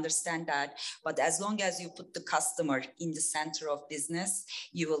 We understand that. But as long as you put the customer in the center of business,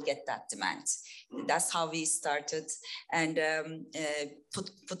 you will get that demand. That's how we started. And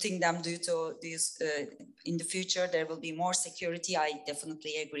putting them due to these, in the future, there will be more security. I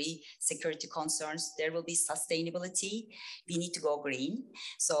definitely agree. Security concerns. There will be sustainability. We need to go green.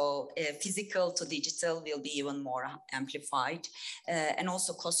 So physical to digital will be even more amplified. And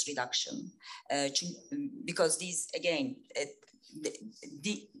also cost reduction. Because these, again,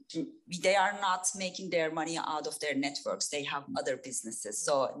 they are not making their money out of their networks. They have other businesses.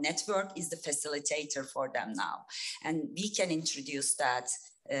 So network is the facilitator for them now. And we can introduce that,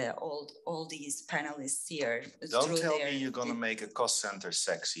 all these panelists here. Don't tell me you're going to make a cost center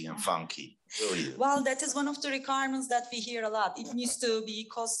sexy and funky, will you? Well, that is one of the requirements that we hear a lot. It needs to be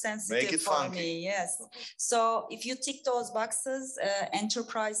cost sensitive. Make it for funky. Me. Yes. So if you tick those boxes,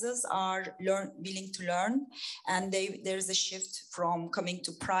 enterprises are willing to learn, and there's a shift from coming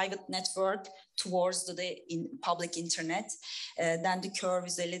to private network towards the public internet. Then the curve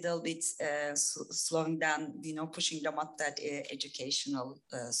is a little bit slowing down, pushing them up that educational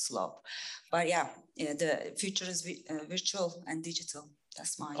slope. But yeah, the future is virtual and digital.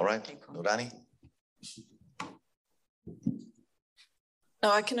 That's my All right, take on. Nurani?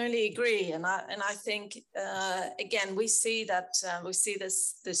 No, I can only agree, and I think again we see that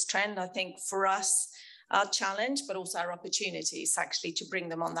this trend. I think for us, our challenge, but also our opportunity is actually to bring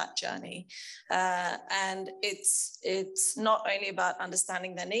them on that journey, and it's not only about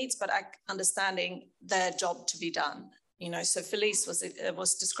understanding their needs, but understanding their job to be done. So Felice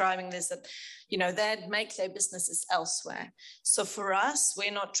was describing this, that they'd make their businesses elsewhere. So for us, we're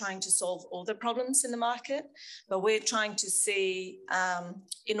not trying to solve all the problems in the market, but we're trying to see,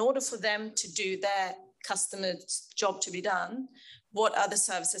 in order for them to do their customer's job to be done, what are the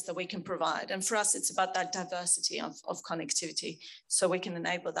services that we can provide? And for us, it's about that diversity of connectivity, so we can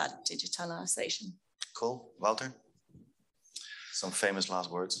enable that digitalization. Cool. Wouter? Some famous last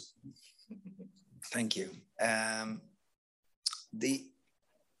words. Thank you.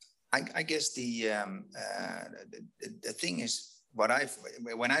 I guess the thing is, when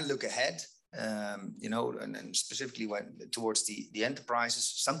I look ahead, and specifically towards the enterprises,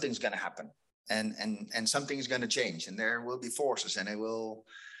 something's going to happen, and something is going to change, and there will be forces, and it will,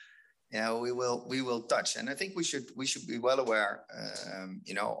 we will touch. And I think we should be well aware,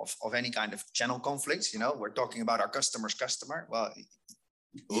 of any kind of channel conflicts. We're talking about our customer's customer. Well,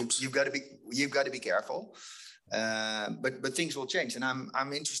 you've got to be careful. But things will change, and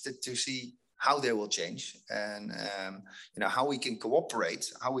I'm interested to see how they will change, and how we can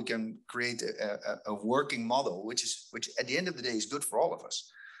cooperate, how we can create a working model, which at the end of the day is good for all of us,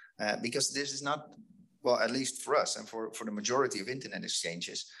 because this is not, well, at least for us and for the majority of internet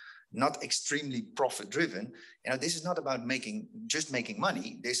exchanges, not extremely profit driven. This is not about just making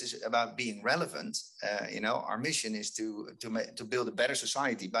money. This is about being relevant. Our mission is to build a better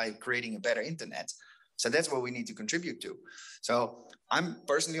society by creating a better internet. So that's what we need to contribute to. So I'm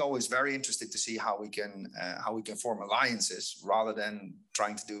personally always very interested to see how we can form alliances rather than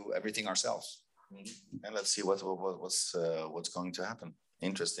trying to do everything ourselves. And let's see what's going to happen.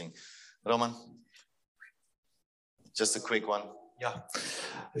 Interesting. Roman, just a quick one. Yeah,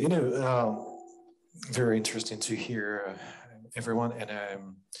 very interesting to hear everyone. And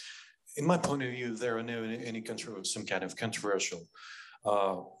in my point of view, there are some kind of controversial.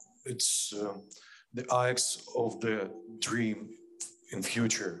 It's the IX of the dream in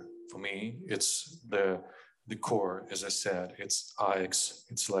future. For me, it's the core. As I said, it's IX.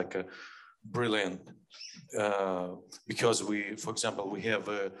 It's like a brilliant, because for example, we have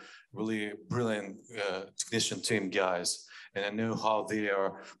a really brilliant technician team guys, and I know how they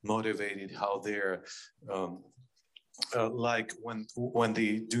are motivated, how they're like when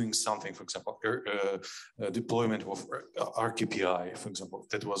they doing something, for example, deployment of RKPI, for example,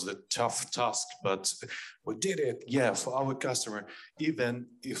 that was the tough task, but we did it, yeah, for our customer, even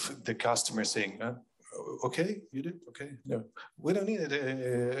if the customer is saying, okay, you did, okay, no, we don't need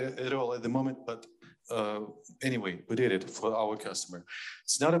it at all at the moment, but anyway, we did it for our customer.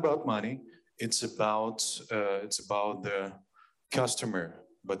 It's not about money. it's about the customer,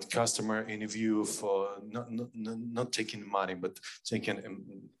 but customer in view for not taking money, but taking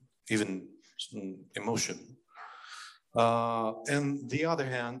even emotion. And the other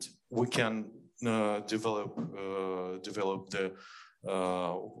hand, we can develop the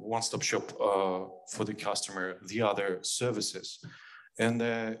one-stop shop for the customer, the other services. And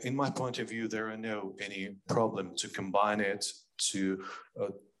in my point of view, there are no any problem to combine it, to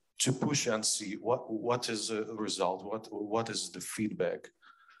push and see what is the result, what is the feedback.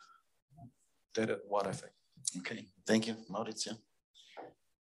 That's what I think. Okay, thank you, Maurizio.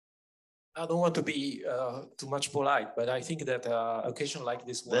 I don't want to be too much polite, but I think that occasion like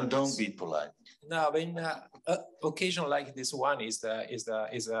this one. Then don't be polite. No, I mean, occasion like this one is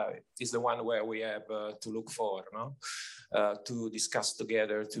the one where we have to look for, no, to discuss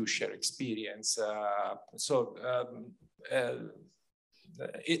together, to share experience.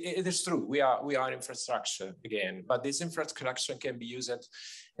 It is true. We are infrastructure again, but this infrastructure can be used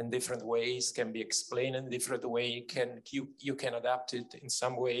in different ways, can be explained in different way. You can adapt it in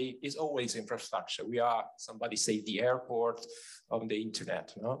some way. It's always infrastructure. We are, somebody say, the airport on the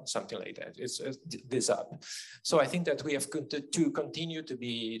internet, no, something like that. It's this up. So I think that we have to continue to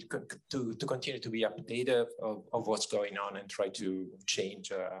be updated of what's going on and try to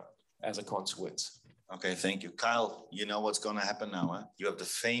change as a consequence. Okay, thank you. Kyle, you know what's going to happen now, huh? You have the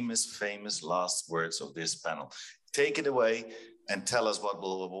famous last words of this panel. Take it away and tell us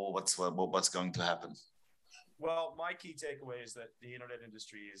what's going to happen. Well, my key takeaway is that the internet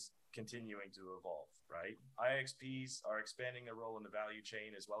industry is continuing to evolve, right? IXPs are expanding their role in the value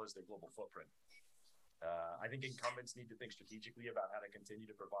chain as well as their global footprint. I think incumbents need to think strategically about how to continue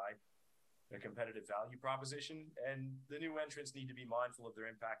to provide a competitive value proposition, and the new entrants need to be mindful of their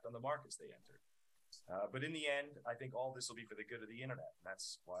impact on the markets they enter. But in the end, I think all this will be for the good of the internet. And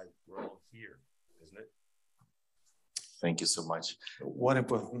that's why we're all here, isn't it? Thank you so much. One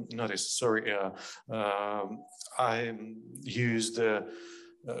important notice, sorry, I used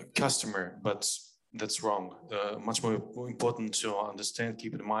customer, but that's wrong. Much more important to understand,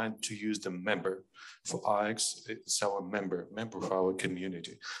 keep in mind to use the member. For IX, it's our member of our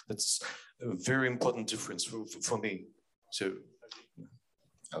community. That's a very important difference for me too.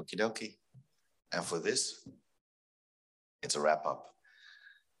 Okie dokie. And for this, it's a wrap up.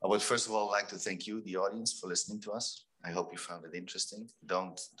 I would first of all like to thank you, the audience, for listening to us. I hope you found it interesting.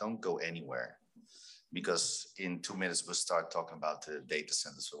 Don't go anywhere, because in 2 minutes we'll start talking about the data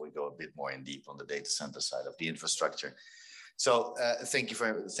center. So we go a bit more in deep on the data center side of the infrastructure. So thank you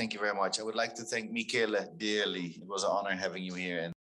very much. I would like to thank Michele dearly. It was an honor having you here. And